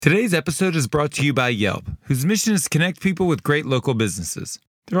Today's episode is brought to you by Yelp, whose mission is to connect people with great local businesses.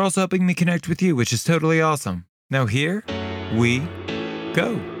 They're also helping me connect with you, which is totally awesome. Now here we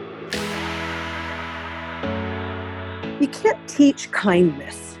go. You can't teach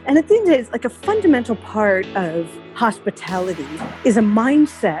kindness. And at the end of the day, it's like a fundamental part of hospitality is a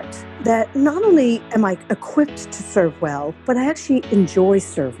mindset that not only am I equipped to serve well, but I actually enjoy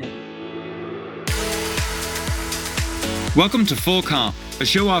serving. Welcome to Full Comp, a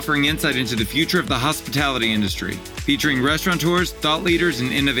show offering insight into the future of the hospitality industry, featuring restaurateurs, thought leaders,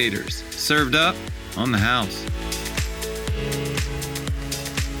 and innovators. Served up on the house.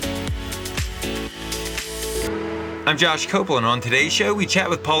 I'm Josh Copel, and on today's show, we chat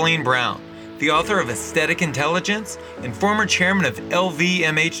with Pauline Brown, the author of Aesthetic Intelligence and former chairman of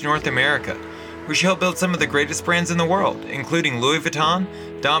LVMH North America, where she helped build some of the greatest brands in the world, including Louis Vuitton,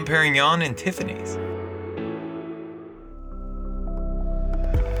 Dom Perignon, and Tiffany's.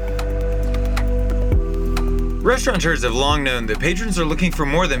 Restaurateurs have long known that patrons are looking for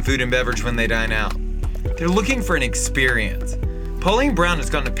more than food and beverage when they dine out. They're looking for an experience. Pauline Brown has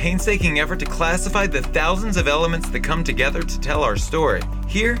gone to painstaking effort to classify the thousands of elements that come together to tell our story.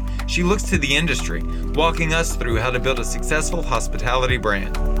 Here, she looks to the industry, walking us through how to build a successful hospitality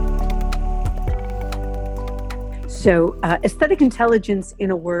brand. So aesthetic intelligence,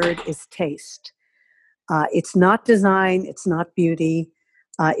 in a word, is taste. It's not design, it's not beauty.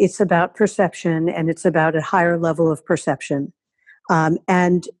 It's about perception, and it's about a higher level of perception.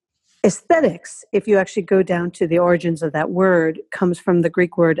 And aesthetics, if you actually go down to the origins of that word, comes from the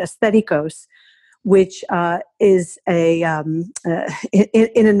Greek word aesthetikos, which is in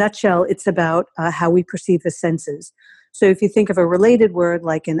a nutshell, it's about how we perceive the senses. So if you think of a related word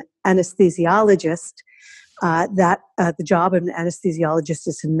like an anesthesiologist, the job of an anesthesiologist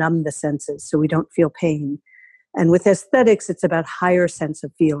is to numb the senses so we don't feel pain. And with aesthetics, it's about higher sense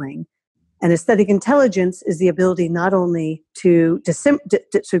of feeling. And aesthetic intelligence is the ability not only to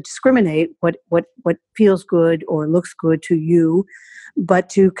discriminate what feels good or looks good to you, but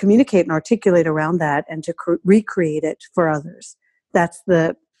to communicate and articulate around that and to recreate it for others. That's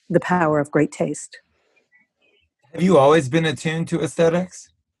the power of great taste. Have you always been attuned to aesthetics?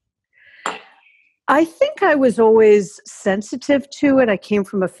 I think I was always sensitive to it. I came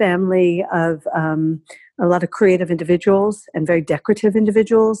from a family of a lot of creative individuals and very decorative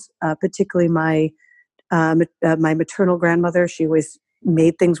individuals, particularly my maternal grandmother. She always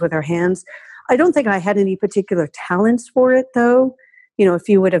made things with her hands. I don't think I had any particular talents for it, though. You know, if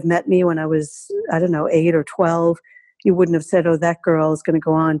you would have met me when I was, 8 or 12, you wouldn't have said, oh, that girl is going to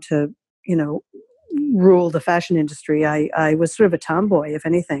go on to, rule the fashion industry. I was sort of a tomboy, if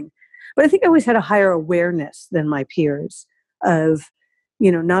anything. But I think I always had a higher awareness than my peers of,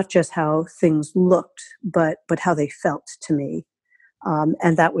 not just how things looked, but how they felt to me.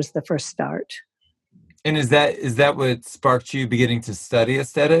 And that was the first start. And is that what sparked you beginning to study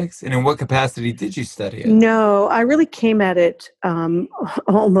aesthetics? And in what capacity did you study it? No, I really came at it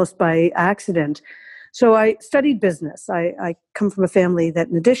almost by accident. So I studied business. I come from a family that,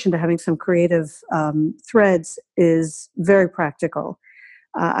 in addition to having some creative threads, is very practical.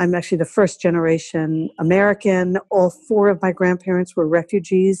 I'm actually the first generation American. All 4 of my grandparents were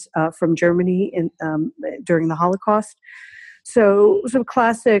refugees from Germany during the Holocaust. So some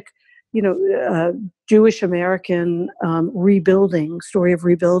classic, Jewish American story of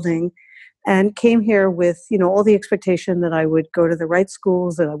rebuilding, and came here with, all the expectation that I would go to the right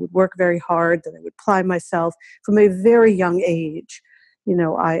schools, that I would work very hard, that I would apply myself from a very young age.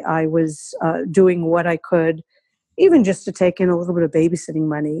 I was doing what I could, even just to take in a little bit of babysitting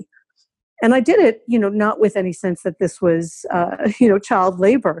money. And I did it, not with any sense that this was, child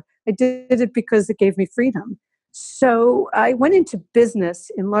labor. I did it because it gave me freedom. So I went into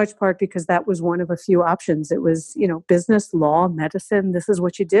business in large part because that was one of a few options. It was, business, law, medicine. This is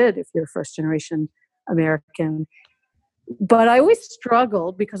what you did if you're a first generation American. But I always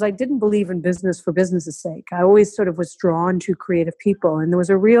struggled because I didn't believe in business for business's sake. I always sort of was drawn to creative people. And there was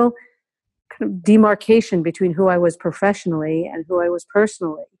a real kind of demarcation between who I was professionally and who I was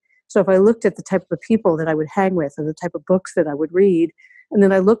personally. So if I looked at the type of people that I would hang with or the type of books that I would read, and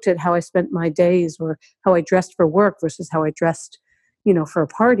then I looked at how I spent my days or how I dressed for work versus how I dressed, for a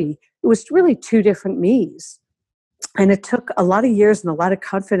party, it was really 2 different me's. And it took a lot of years and a lot of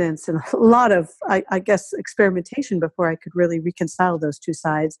confidence and a lot of, I guess, experimentation before I could really reconcile those 2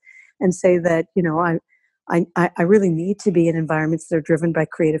 sides and say that, I really need to be in environments that are driven by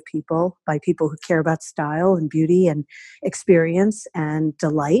creative people, by people who care about style and beauty and experience and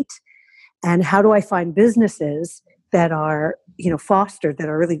delight. And how do I find businesses that are fostered, that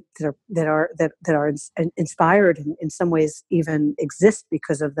are really that are inspired, and in some ways even exist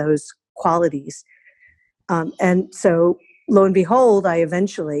because of those qualities. And so, lo and behold, I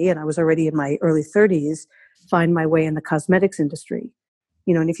eventually, and I was already in my early 30s, find my way in the cosmetics industry.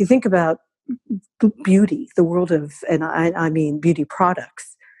 And if you think about beauty, the world of, and I mean beauty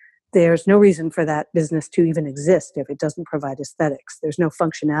products, there's no reason for that business to even exist if it doesn't provide aesthetics. There's no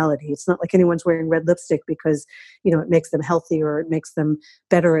functionality. It's not like anyone's wearing red lipstick because, it makes them healthy or it makes them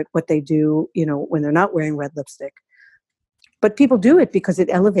better at what they do, when they're not wearing red lipstick. But people do it because it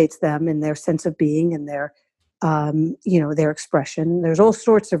elevates them in their sense of being and their expression. There's all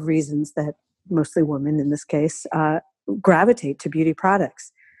sorts of reasons that mostly women in this case gravitate to beauty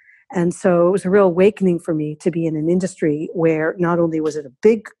products. And so it was a real awakening for me to be in an industry where not only was it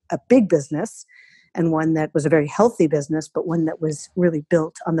a big business and one that was a very healthy business, but one that was really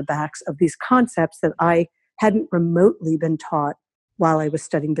built on the backs of these concepts that I hadn't remotely been taught while I was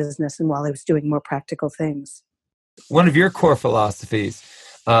studying business and while I was doing more practical things. One of your core philosophies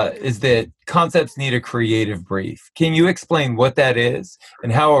is that concepts need a creative brief. Can you explain what that is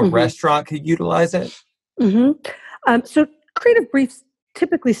and how a restaurant could utilize it? So creative briefs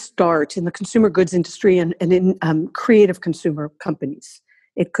typically start in the consumer goods industry and in creative consumer companies.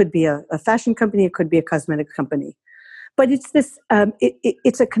 It could be a fashion company, it could be a cosmetic company. But it's this,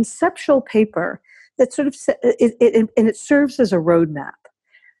 it's a conceptual paper that sort of, and it serves as a roadmap.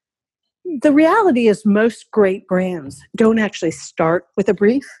 The reality is most great brands don't actually start with a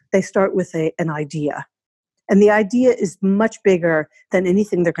brief. They start with an idea. And the idea is much bigger than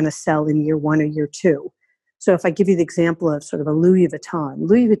anything they're going to sell in year one or year two. So if I give you the example of sort of a Louis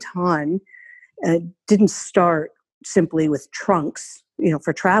Vuitton didn't start simply with trunks,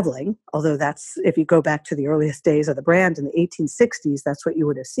 for traveling, although that's, if you go back to the earliest days of the brand in the 1860s, that's what you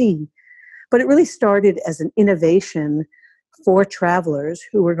would have seen. But it really started as an innovation for travelers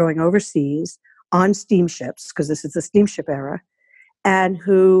who were going overseas on steamships, because this is the steamship era, and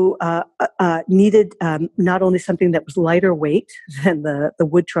who needed not only something that was lighter weight than the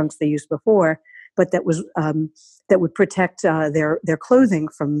wood trunks they used before, but that was that would protect their clothing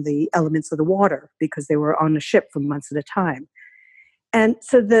from the elements of the water because they were on a ship for months at a time. And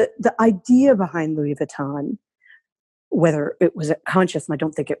so the idea behind Louis Vuitton, whether it was conscious, and I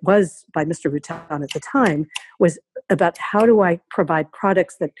don't think it was by Mr. Vuitton at the time, was about how do I provide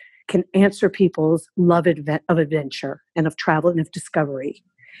products that can answer people's love of adventure and of travel and of discovery.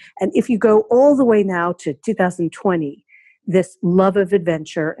 And if you go all the way now to 2020, this love of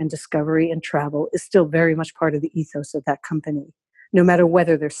adventure and discovery and travel is still very much part of the ethos of that company, no matter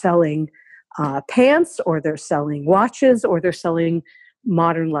whether they're selling pants or they're selling watches or they're selling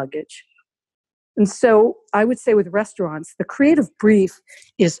modern luggage. And so I would say with restaurants, the creative brief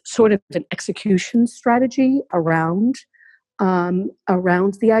is sort of an execution strategy around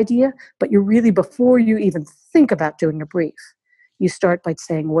the idea, but you're really, before you even think about doing a brief, you start by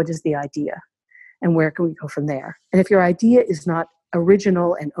saying, what is the idea? And where can we go from there? And if your idea is not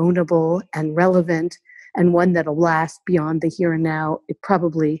original and ownable and relevant and one that'll last beyond the here and now, it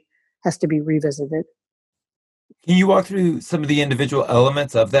probably has to be revisited. Can you walk through some of the individual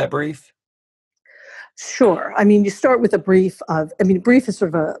elements of that brief? Sure. I mean, you start with a brief brief is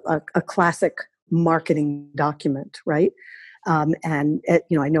sort of a classic marketing document, right? I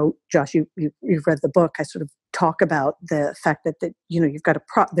know, Josh, you've read the book. I sort of talk about the fact that you've got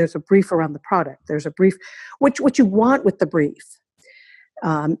there's a brief around the product. There's a brief. What you want with the brief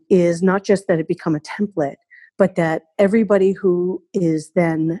is not just that it become a template, but that everybody who is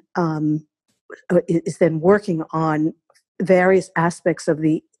then working on various aspects of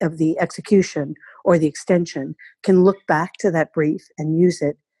the execution or the extension can look back to that brief and use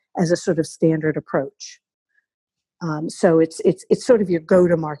it as a sort of standard approach. So it's sort of your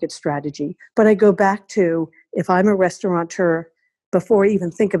go-to-market strategy. But I go back to, if I'm a restaurateur, before I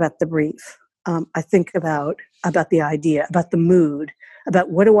even think about the brief, I think about the idea, about the mood, about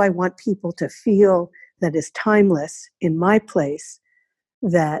what do I want people to feel that is timeless in my place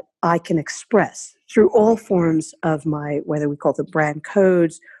that I can express through all forms of whether we call them brand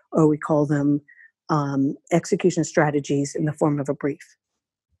codes or we call them execution strategies in the form of a brief.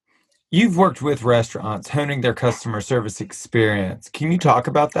 You've worked with restaurants honing their customer service experience. Can you talk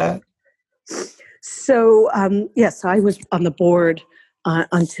about that? So, yes, I was on the board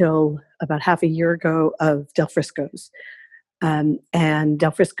until about half a year ago of Del Frisco's. And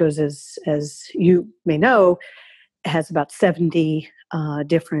Del Frisco's, as you may know, has about 70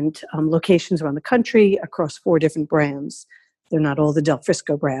 different locations around the country across 4 different brands. They're not all the Del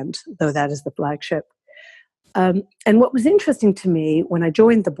Frisco brand, though that is the flagship. And what was interesting to me when I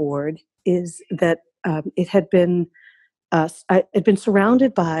joined the board is that it had been I had been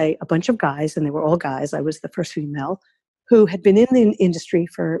surrounded by a bunch of guys, and they were all guys. I was the first female who had been in the industry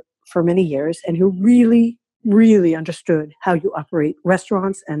for many years and who really, really understood how you operate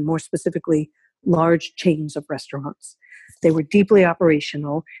restaurants and more specifically, large chains of restaurants. They were deeply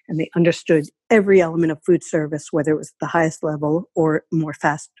operational and they understood every element of food service, whether it was the highest level or more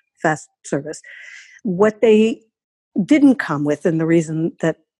fast service. What they didn't come with, and the reason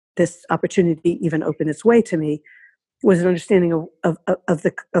that this opportunity even opened its way to me, was an understanding of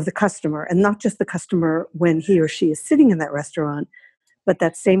the customer, and not just the customer when he or she is sitting in that restaurant, but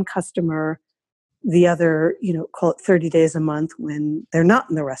that same customer the other, call it 30 days a month when they're not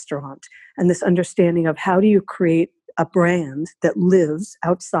in the restaurant. And this understanding of how do you create a brand that lives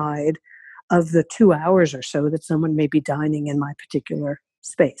outside of the 2 hours or so that someone may be dining in my particular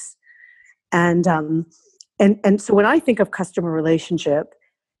space. And so when I think of customer relationship,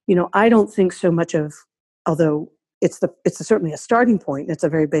 I don't think so much of, although it's certainly a starting point, it's a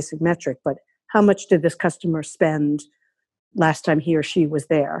very basic metric, but how much did this customer spend last time he or she was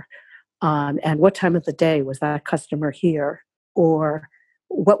there? And what time of the day was that customer here? Or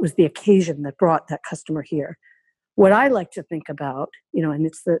what was the occasion that brought that customer here? What I like to think about, and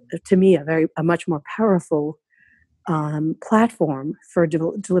it's to me a much more powerful platform for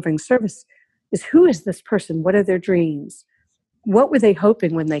delivering service, is who is this person? What are their dreams? What were they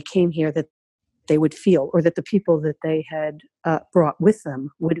hoping when they came here that they would feel, or that the people that they had brought with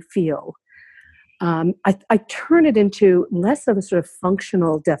them would feel? I turn it into less of a sort of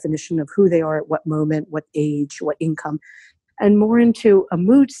functional definition of who they are at what moment, what age, what income, and more into a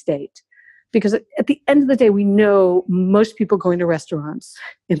mood state. Because at the end of the day, we know most people going to restaurants,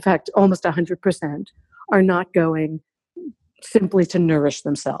 in fact, almost 100%, are not going simply to nourish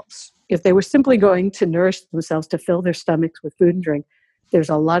themselves. If they were simply going to nourish themselves, to fill their stomachs with food and drink, there's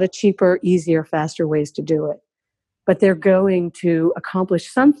a lot of cheaper, easier, faster ways to do it. But they're going to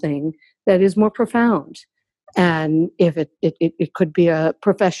accomplish something that is more profound. And if it could be a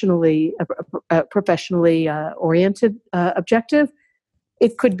professionally oriented objective,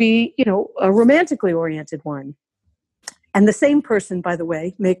 it could be, a romantically oriented one. And the same person, by the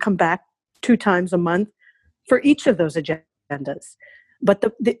way, may come back 2 times a month for each of those agendas. But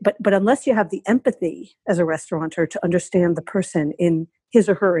but unless you have the empathy as a restaurateur to understand the person in his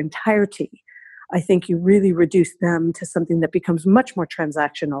or her entirety, I think you really reduce them to something that becomes much more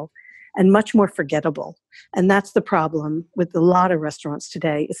transactional and much more forgettable. And that's the problem with a lot of restaurants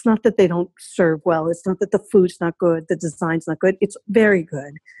today. It's not that they don't serve well. It's not that the food's not good, the design's not good. It's very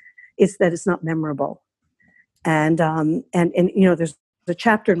good. It's that it's not memorable. And there's a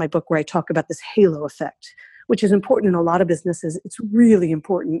chapter in my book where I talk about this halo effect, which is important in a lot of businesses. It's really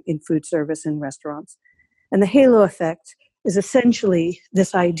important in food service and restaurants. And the halo effect is essentially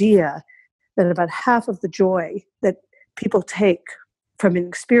this idea that about half of the joy that people take from an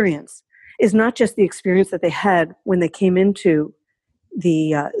experience is not just the experience that they had when they came into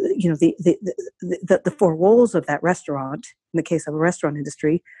the 4 walls of that restaurant. In the case of a restaurant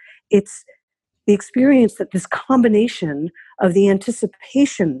industry, it's the experience that this combination of the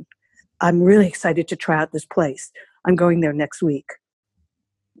anticipation. I'm really excited to try out this place. I'm going there next week.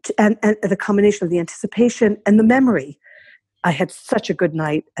 And the combination of the anticipation and the memory. I had such a good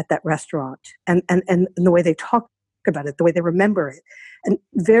night at that restaurant, and the way they talk about it, the way they remember it. And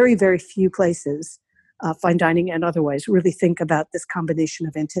very, very few places, fine dining and otherwise, really think about this combination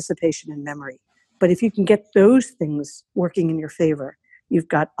of anticipation and memory. But if you can get those things working in your favor, you've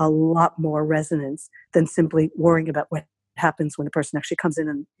got a lot more resonance than simply worrying about what happens when the person actually comes in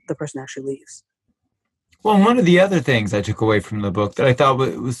and the person actually leaves. Well, one of the other things I took away from the book that I thought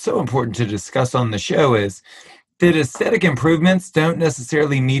was so important to discuss on the show is that aesthetic improvements don't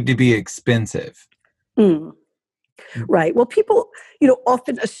necessarily need to be expensive. Right. Well, people,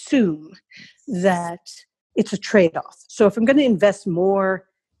 often assume that it's a trade-off. So if I'm going to invest more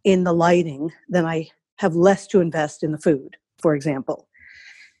in the lighting, then I have less to invest in the food, for example.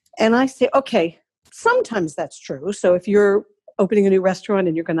 And I say, okay, sometimes that's true. So if you're opening a new restaurant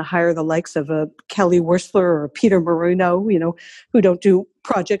and you're going to hire the likes of a Kelly Wearstler or a Peter Marino, who don't do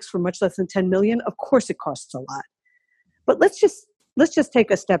projects for much less than 10 million, of course it costs a lot. But let's just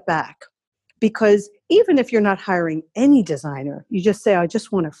take a step back. Because even if you're not hiring any designer, you just say, I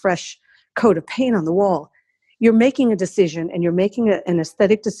just want a fresh coat of paint on the wall, you're making a decision, and you're making an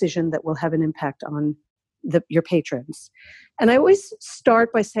aesthetic decision that will have an impact on your patrons. And I always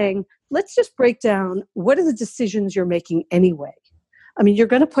start by saying, let's just break down, what are the decisions you're making anyway? I mean,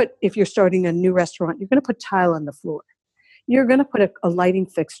 if you're starting a new restaurant, you're going to put tile on the floor. You're going to put a lighting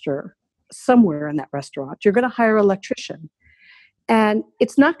fixture somewhere in that restaurant. You're going to hire an electrician. And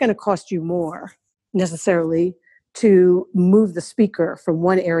it's not going to cost you more necessarily to move the speaker from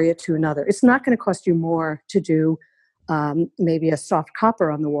one area to another. It's not going to cost you more to do maybe a soft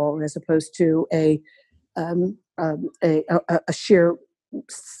copper on the wall as opposed to a sheer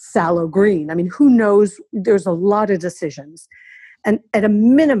sallow green. I mean, who knows? There's a lot of decisions. And at a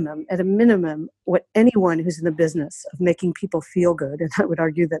minimum, what anyone who's in the business of making people feel good, and I would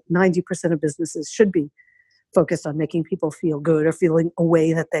argue that 90% of businesses should be focused on making people feel good or feeling a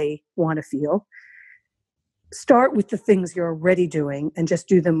way that they want to feel, start with the things you're already doing and just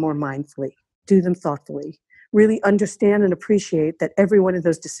do them more mindfully, do them thoughtfully. Really understand and appreciate that every one of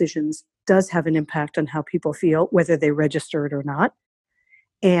those decisions does have an impact on how people feel, whether they register it or not.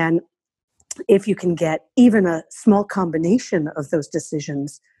 And if you can get even a small combination of those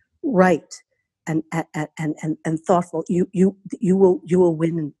decisions right and thoughtful, you will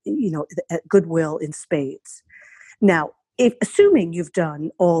win, at goodwill in spades. Now, if assuming you've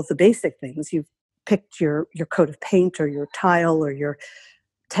done all the basic things, you've picked your coat of paint or your tile or your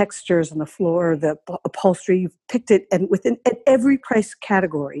textures on the floor, the upholstery, you've picked it, and at every price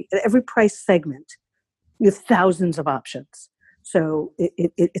category, at every price segment, you have thousands of options. So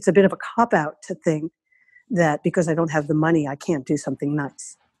it's a bit of a cop-out to think that because I don't have the money, I can't do something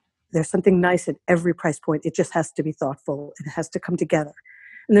nice. There's something nice at every price point. It just has to be thoughtful. It has to come together.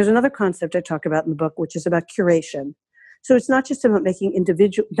 And there's another concept I talk about in the book, which is about curation. So it's not just about making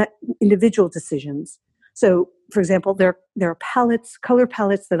individual decisions. So, for example, there are color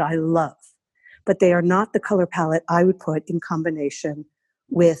palettes that I love, but they are not the color palette I would put in combination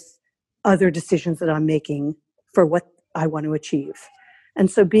with other decisions that I'm making for what I want to achieve.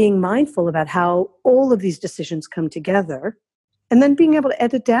 And so being mindful about how all of these decisions come together and then being able to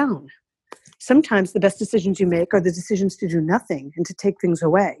edit down. Sometimes the best decisions you make are the decisions to do nothing and to take things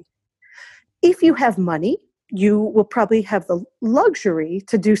away. If you have money, you will probably have the luxury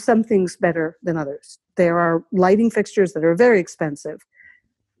to do some things better than others. There are lighting fixtures that are very expensive.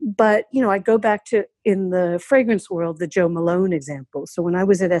 But, I go back to, in the fragrance world, the Jo Malone example. So when I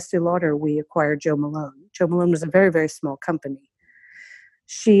was at Estee Lauder, we acquired Jo Malone. Jo Malone was a very, very small company.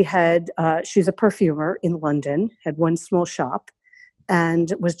 She's a perfumer in London, had one small shop,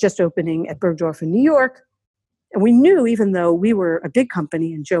 and was just opening at Bergdorf in New York. And we knew, even though we were a big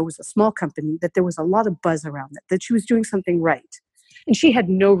company and Jo was a small company, that there was a lot of buzz around it, that she was doing something right. And she had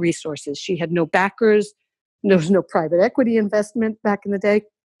no resources. She had no backers. There was no private equity investment back in the day.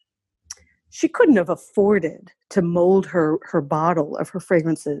 She couldn't have afforded to mold her bottle of her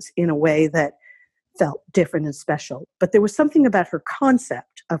fragrances in a way that felt different and special. But there was something about her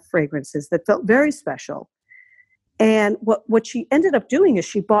concept of fragrances that felt very special. And what she ended up doing is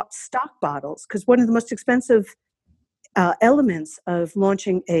she bought stock bottles, because one of the most expensive elements of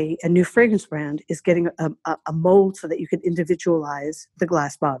launching a new fragrance brand is getting a mold so that you can individualize the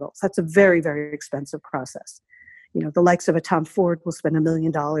glass bottles. That's a very, very expensive process. The likes of a Tom Ford will spend $1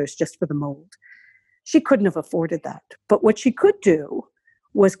 million just for the mold. She couldn't have afforded that. But what she could do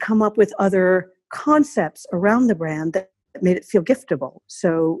was come up with other concepts around the brand that made it feel giftable.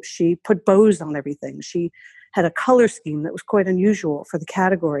 So she put bows on everything. She had a color scheme that was quite unusual for the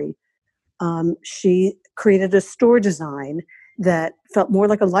category. She created a store design that felt more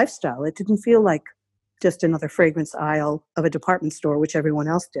like a lifestyle. It didn't feel like just another fragrance aisle of a department store, which everyone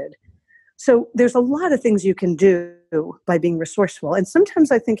else did. So there's a lot of things you can do by being resourceful. And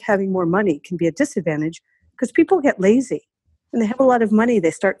sometimes I think having more money can be a disadvantage because people get lazy. When they have a lot of money, they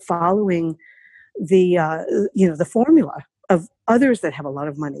start following the formula of others that have a lot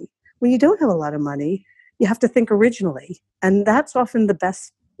of money. When you don't have a lot of money, you have to think originally. And that's often the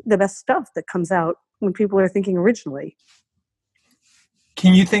best stuff that comes out when people are thinking originally.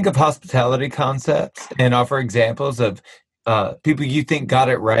 Can you think of hospitality concepts and offer examples of people you think got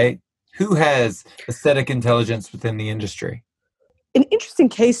it right? Who has aesthetic intelligence within the industry? An interesting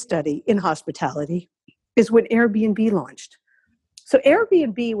case study in hospitality is when Airbnb launched. So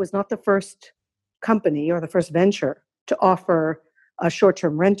Airbnb was not the first company or the first venture to offer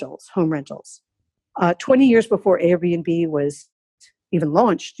short-term rentals, home rentals. 20 years before Airbnb was even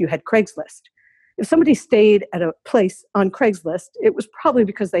launched, you had Craigslist. If somebody stayed at a place on Craigslist, it was probably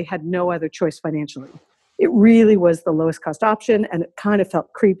because they had no other choice financially. It really was the lowest cost option, and it kind of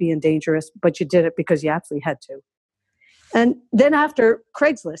felt creepy and dangerous, but you did it because you absolutely had to. And then after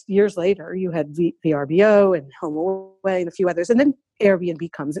Craigslist, years later, you had VRBO and HomeAway and a few others, and then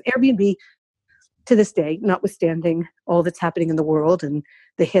Airbnb comes. And Airbnb, to this day, notwithstanding all that's happening in the world and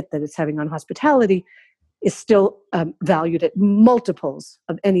the hit that it's having on hospitality, is still valued at multiples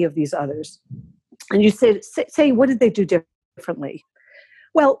of any of these others. And you say, what did they do differently?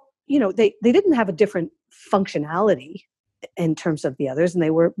 Well, they didn't have a different functionality. in terms of the others, and they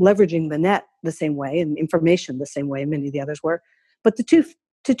were leveraging the net the same way and information the same way many of the others were. But the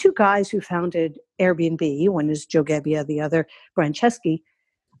two guys who founded Airbnb, one is Joe Gebbia, the other Brian Chesky,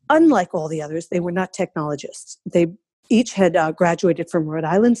 unlike all the others, they were not technologists. They each had graduated from Rhode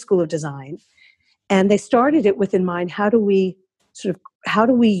Island School of Design, and they started it with in mind, how do we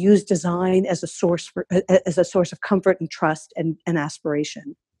use design as a source of comfort and trust and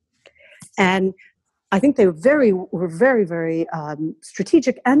aspiration. And I think they were very, very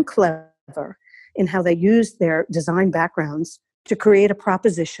strategic and clever in how they used their design backgrounds to create a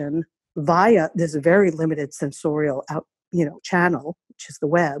proposition via this very limited sensorial channel, which is the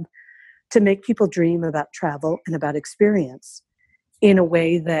web, to make people dream about travel and about experience in a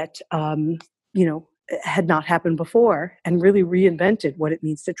way that had not happened before, and really reinvented what it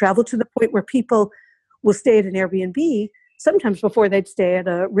means to travel, to the point where people will stay at an Airbnb sometimes before they'd stay at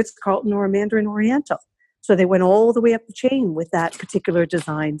a Ritz-Carlton or a Mandarin Oriental. So they went all the way up the chain with that particular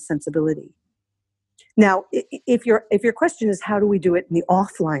design sensibility. Now, if your question is how do we do it in the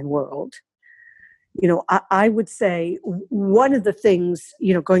offline world, I would say one of the things,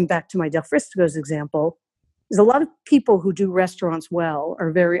 going back to my Del Frisco's example, is a lot of people who do restaurants well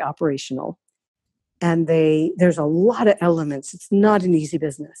are very operational. And there's a lot of elements. It's not an easy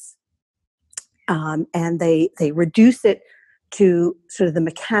business. And they reduce it to sort of the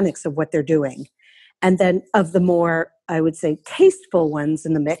mechanics of what they're doing. And then of the more, I would say, tasteful ones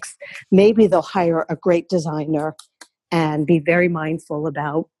in the mix, maybe they'll hire a great designer and be very mindful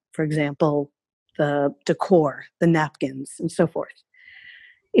about, for example, the decor, the napkins, and so forth.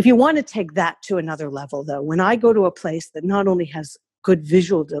 If you want to take that to another level, though, when I go to a place that not only has good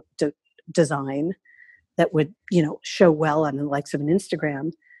visual design that would, show well on the likes of an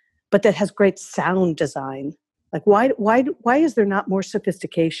Instagram, but that has great sound design. Like, why is there not more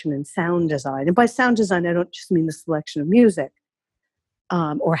sophistication in sound design? And by sound design, I don't just mean the selection of music,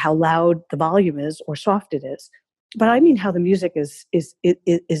 or how loud the volume is or soft it is, but I mean how the music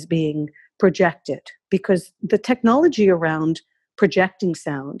is being projected, because the technology around projecting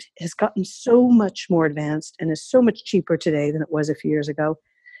sound has gotten so much more advanced and is so much cheaper today than it was a few years ago.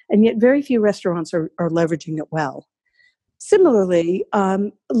 And yet very few restaurants are leveraging it well. Similarly,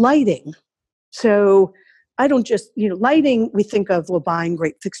 lighting. So I don't just, lighting, we think of, buying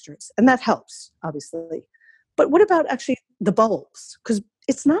great fixtures, and that helps, obviously. But what about actually the bulbs? Because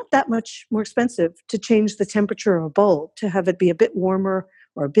it's not that much more expensive to change the temperature of a bulb, to have it be a bit warmer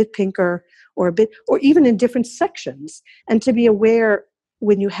or a bit pinker or even in different sections, and to be aware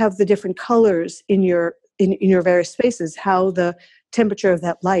when you have the different colors in your various spaces, how the temperature of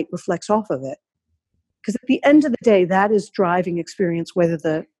that light reflects off of it. Because at the end of the day, that is driving experience, whether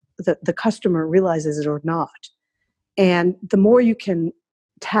the customer realizes it or not. And the more you can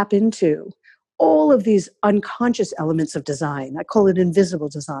tap into all of these unconscious elements of design, I call it invisible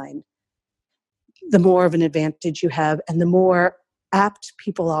design, the more of an advantage you have, and the more apt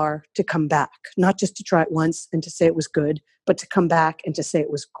people are to come back, not just to try it once and to say it was good, but to come back and to say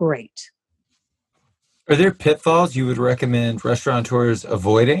it was great. Are there pitfalls you would recommend restaurateurs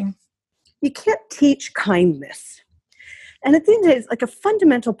avoiding? You can't teach kindness. And at the end of the day, it's like a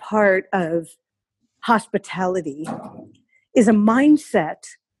fundamental part of hospitality is a mindset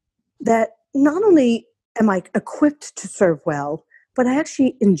that not only am I equipped to serve well, but I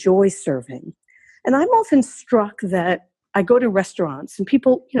actually enjoy serving. And I'm often struck that I go to restaurants and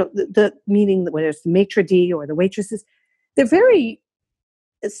people, meaning whether it's the maitre d' or the waitresses, they're very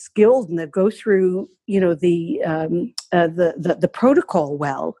skilled and they go through, the protocol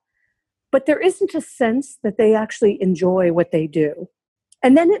well, but there isn't a sense that they actually enjoy what they do.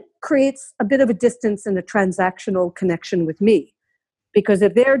 And then it creates a bit of a distance and a transactional connection with me, because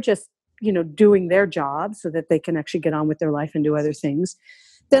if they're just, doing their job so that they can actually get on with their life and do other things,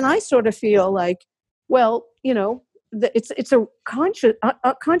 then I sort of feel like, well, it's a conscious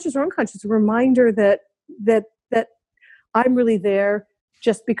or unconscious reminder that I'm really there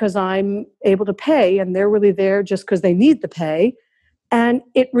just because I'm able to pay, and they're really there just because they need the pay, and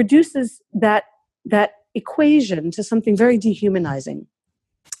it reduces that equation to something very dehumanizing.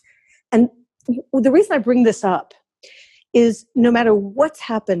 And the reason I bring this up is no matter what's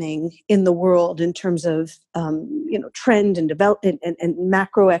happening in the world in terms of trend and development and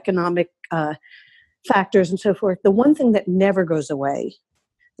macroeconomic factors and so forth, the one thing that never goes away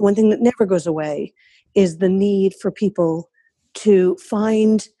is the need for people to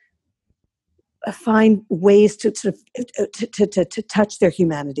find ways to sort of to touch their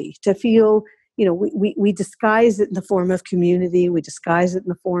humanity, to feel, we disguise it in the form of community, we disguise it in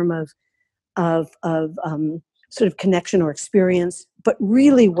the form of sort of connection or experience, but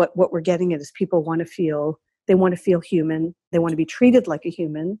really what we're getting at is people want to feel They want to feel human. They want to be treated like a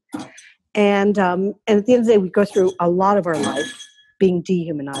human. And at the end of the day, we go through a lot of our life being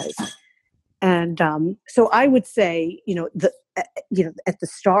dehumanized. And so I would say, at the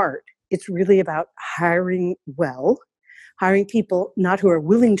start, it's really about hiring well, hiring people not who are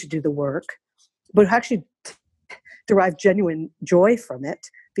willing to do the work, but who actually derive genuine joy from it,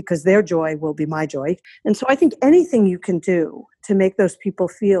 because their joy will be my joy. And so I think anything you can do to make those people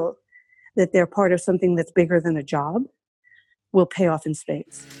feel that they're part of something that's bigger than a job will pay off in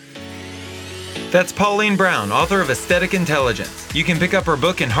spades. That's Pauline Brown, author of Aesthetic Intelligence. You can pick up her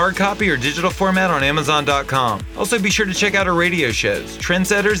book in hard copy or digital format on Amazon.com. Also, be sure to check out her radio shows,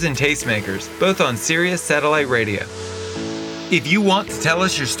 Trendsetters and Tastemakers, both on Sirius Satellite Radio. If you want to tell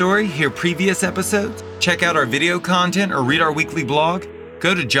us your story, hear previous episodes, check out our video content, or read our weekly blog,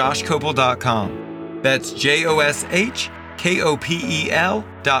 go to joshkopel.com. That's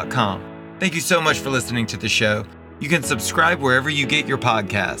JOSHKOPEL.com. Thank you so much for listening to the show. You can subscribe wherever you get your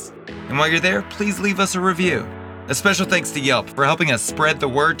podcasts. And while you're there, please leave us a review. A special thanks to Yelp for helping us spread the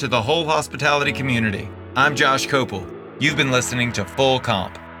word to the whole hospitality community. I'm Josh Kopel. You've been listening to Full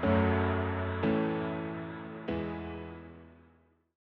Comp.